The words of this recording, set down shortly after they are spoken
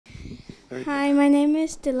Hi, my name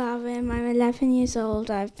is Delaram. I'm 11 years old.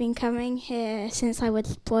 I've been coming here since I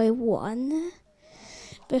was boy 1.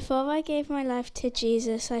 Before I gave my life to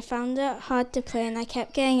Jesus, I found it hard to pray and I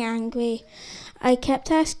kept getting angry. I kept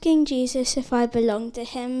asking Jesus if I belonged to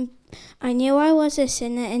him. I knew I was a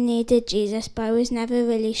sinner and needed Jesus, but I was never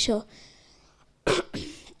really sure.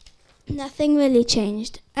 Nothing really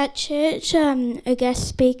changed. At church, a guest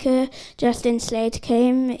speaker, Justin Slade,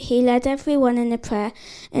 came. He led everyone in a prayer,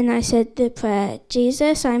 and I said the prayer,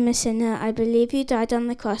 Jesus, I'm a sinner. I believe you died on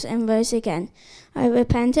the cross and rose again. I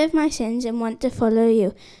repent of my sins and want to follow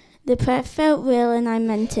you. The prayer felt real and I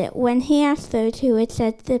meant it. When he asked those who had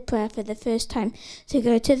said the prayer for the first time to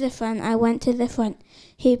go to the front, I went to the front.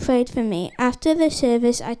 He prayed for me. After the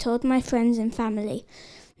service, I told my friends and family.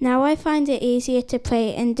 Now I find it easier to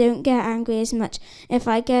pray and don't get angry as much. If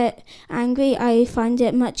I get angry, I find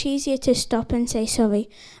it much easier to stop and say sorry.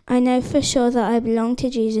 I know for sure that I belong to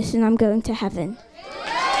Jesus and I'm going to heaven.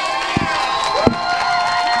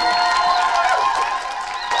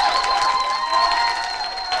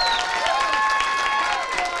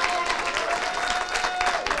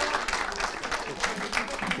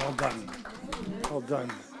 Well done. Well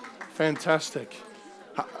done. Fantastic.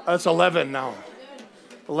 That's 11 now.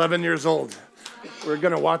 11 years old. We're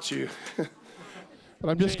going to watch you. But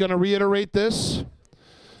I'm just going to reiterate this.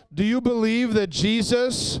 Do you believe that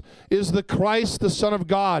Jesus is the Christ, the Son of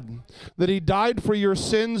God, that he died for your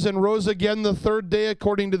sins and rose again the third day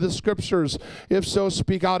according to the Scriptures? If so,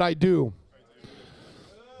 speak out, I do.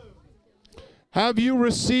 Have you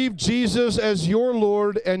received Jesus as your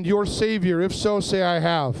Lord and your Savior? If so, say, I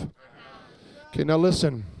have. Okay, now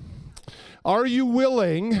listen. Are you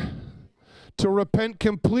willing to repent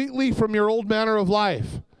completely from your old manner of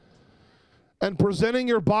life and presenting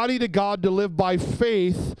your body to God to live by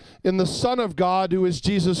faith in the Son of God, who is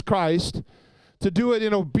Jesus Christ, to do it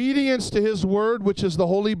in obedience to his word, which is the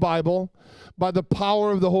Holy Bible, by the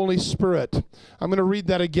power of the Holy Spirit? I'm going to read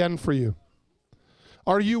that again for you.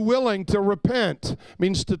 Are you willing to repent?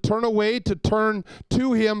 Means to turn away, to turn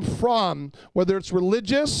to him from, whether it's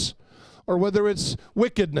religious or whether it's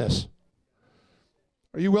wickedness.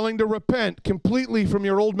 Are you willing to repent completely from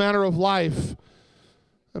your old manner of life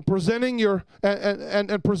and presenting your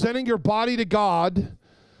presenting your body to God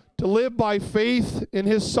to live by faith in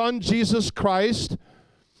his Son Jesus Christ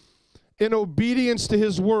in obedience to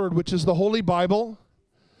his word, which is the Holy Bible,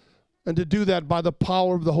 and to do that by the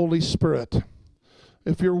power of the Holy Spirit?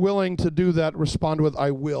 If you're willing to do that, respond with,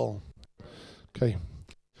 I will. Okay.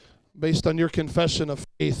 Based on your confession of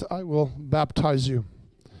faith, I will baptize you.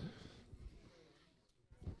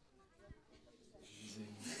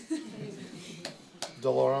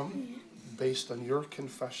 Delaram, based on your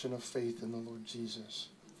confession of faith in the Lord Jesus,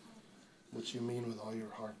 which you mean with all your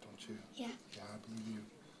heart, don't you? Yeah. Yeah, I believe you.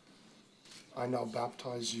 I now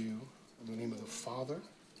baptize you in the name of the Father,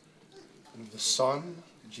 and of the Son,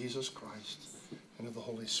 Jesus Christ, and of the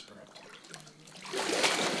Holy Spirit.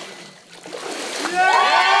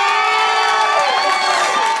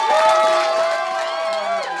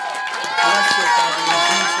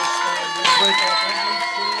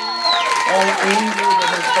 All anger that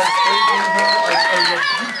has been plaguing her, I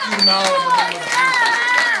rebuke you now in the name of Jesus.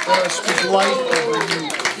 Lord, I speak life over you.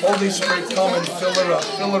 Holy Spirit, come and fill her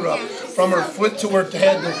up, from her foot to her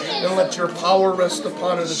head, and let your power rest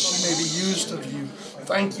upon her that she may be used of you.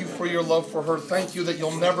 Thank you for your love for her. Thank you that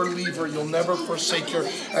you'll never leave her, you'll never forsake her,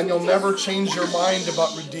 and you'll never change your mind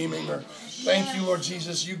about redeeming her. Thank you, Lord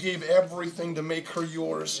Jesus. You gave everything to make her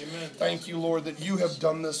yours. Amen. Thank you, Lord, that you have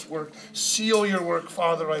done this work. Seal your work,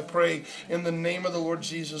 Father, I pray. In the name of the Lord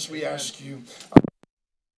Jesus, we ask you.